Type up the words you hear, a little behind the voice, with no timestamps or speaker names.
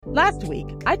Last week,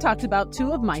 I talked about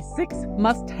 2 of my 6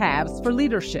 must-haves for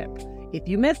leadership. If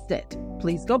you missed it,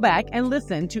 please go back and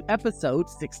listen to episode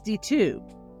 62.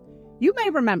 You may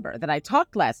remember that I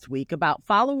talked last week about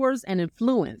followers and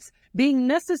influence being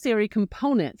necessary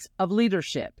components of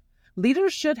leadership.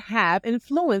 Leaders should have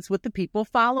influence with the people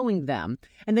following them,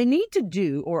 and they need to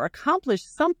do or accomplish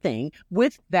something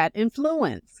with that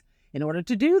influence. In order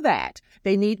to do that,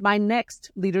 they need my next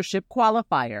leadership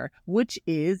qualifier, which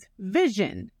is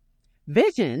vision.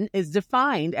 Vision is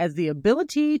defined as the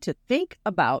ability to think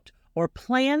about or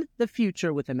plan the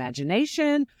future with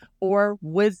imagination or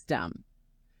wisdom.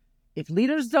 If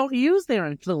leaders don't use their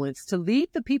influence to lead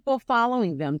the people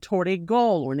following them toward a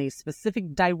goal or in a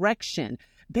specific direction,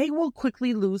 they will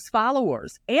quickly lose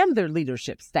followers and their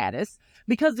leadership status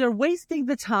because they're wasting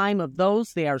the time of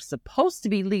those they are supposed to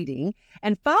be leading,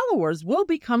 and followers will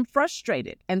become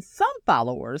frustrated, and some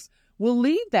followers will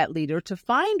leave that leader to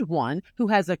find one who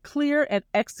has a clear and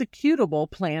executable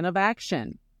plan of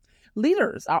action.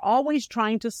 Leaders are always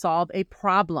trying to solve a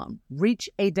problem, reach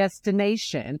a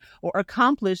destination, or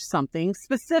accomplish something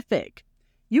specific.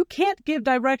 You can't give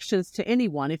directions to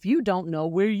anyone if you don't know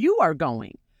where you are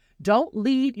going. Don't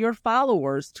lead your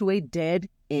followers to a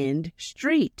dead-end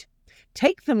street.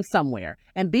 Take them somewhere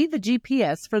and be the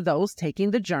GPS for those taking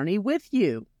the journey with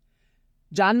you.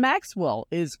 John Maxwell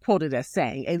is quoted as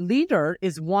saying, "A leader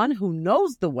is one who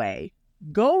knows the way,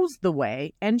 goes the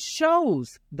way, and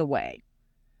shows the way."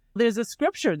 There's a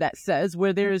scripture that says,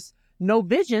 where there's no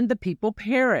vision, the people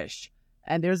perish.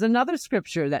 And there's another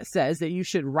scripture that says that you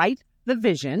should write the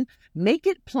vision, make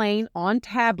it plain on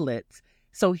tablets,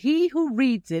 so he who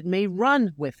reads it may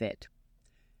run with it.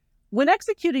 When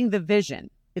executing the vision,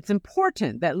 it's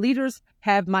important that leaders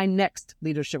have my next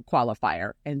leadership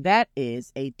qualifier, and that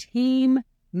is a team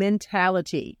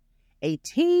mentality. A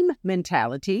team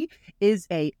mentality is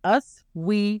a us,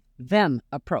 we, them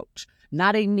approach,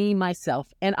 not a me,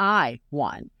 myself, and I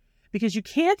one. Because you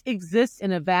can't exist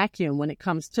in a vacuum when it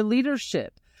comes to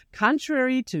leadership.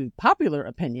 Contrary to popular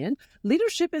opinion,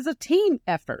 leadership is a team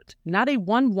effort, not a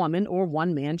one-woman or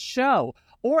one-man show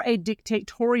or a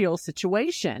dictatorial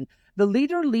situation. The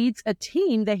leader leads a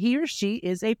team that he or she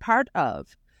is a part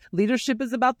of. Leadership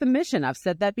is about the mission. I've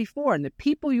said that before, and the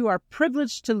people you are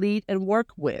privileged to lead and work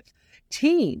with.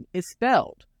 Team is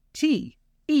spelled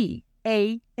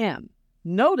T-E-A-M.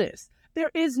 Notice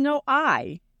there is no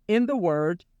I in the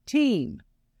word team.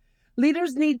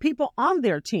 Leaders need people on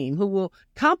their team who will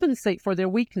compensate for their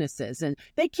weaknesses, and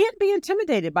they can't be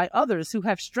intimidated by others who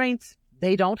have strengths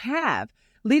they don't have.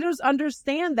 Leaders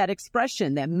understand that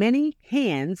expression that many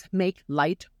hands make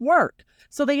light work,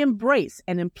 so they embrace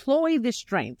and employ the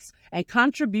strengths and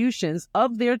contributions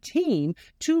of their team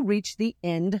to reach the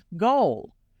end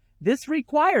goal. This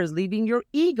requires leaving your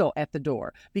ego at the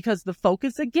door because the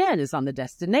focus again is on the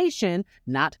destination,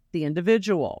 not the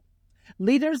individual.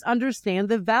 Leaders understand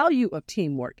the value of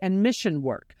teamwork and mission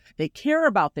work. They care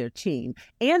about their team,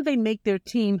 and they make their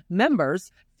team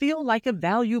members feel like a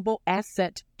valuable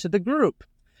asset to the group.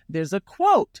 There's a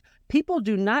quote, "People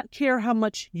do not care how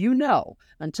much you know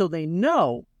until they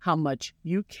know how much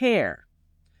you care."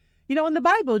 You know, in the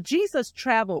Bible, Jesus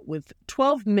traveled with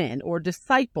 12 men, or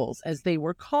disciples as they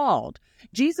were called.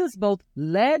 Jesus both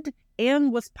led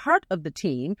and was part of the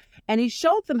team, and he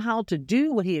showed them how to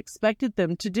do what he expected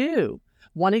them to do.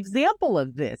 One example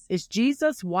of this is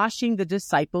Jesus washing the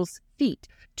disciples' feet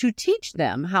to teach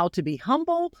them how to be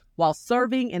humble while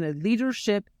serving in a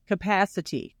leadership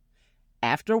capacity.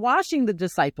 After washing the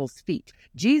disciples' feet,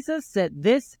 Jesus said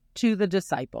this to the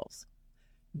disciples,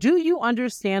 "Do you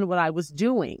understand what I was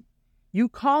doing? You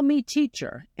call me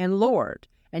teacher and Lord,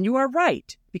 and you are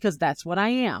right, because that's what I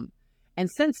am.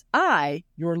 And since I,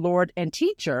 your Lord and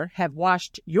teacher, have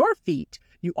washed your feet,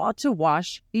 you ought to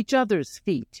wash each other's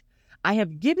feet. I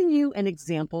have given you an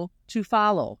example to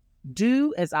follow.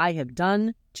 Do as I have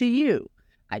done to you.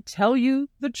 I tell you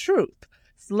the truth.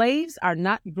 Slaves are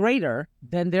not greater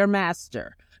than their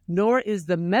master, nor is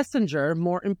the messenger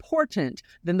more important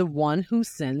than the one who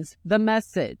sends the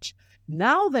message.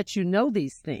 Now that you know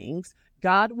these things,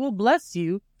 God will bless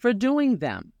you for doing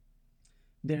them."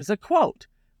 There's a quote,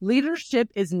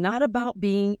 "Leadership is not about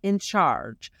being in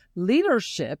charge.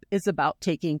 Leadership is about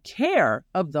taking care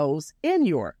of those in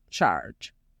your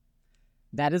charge."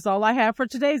 That is all I have for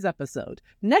today's episode.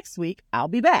 Next week, I'll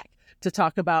be back to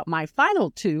talk about my final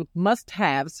 2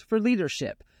 must-haves for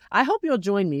leadership. I hope you'll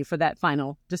join me for that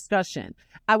final discussion.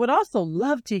 I would also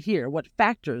love to hear what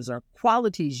factors or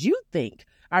qualities you think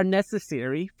are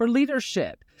necessary for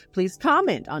leadership. Please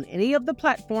comment on any of the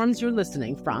platforms you're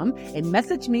listening from and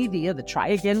message me via the Try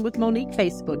Again with Monique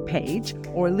Facebook page,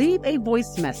 or leave a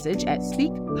voice message at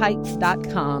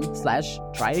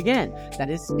speakpipe.com/tryagain. That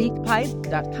is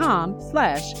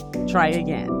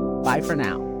speakpipe.com/tryagain. Bye for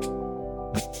now.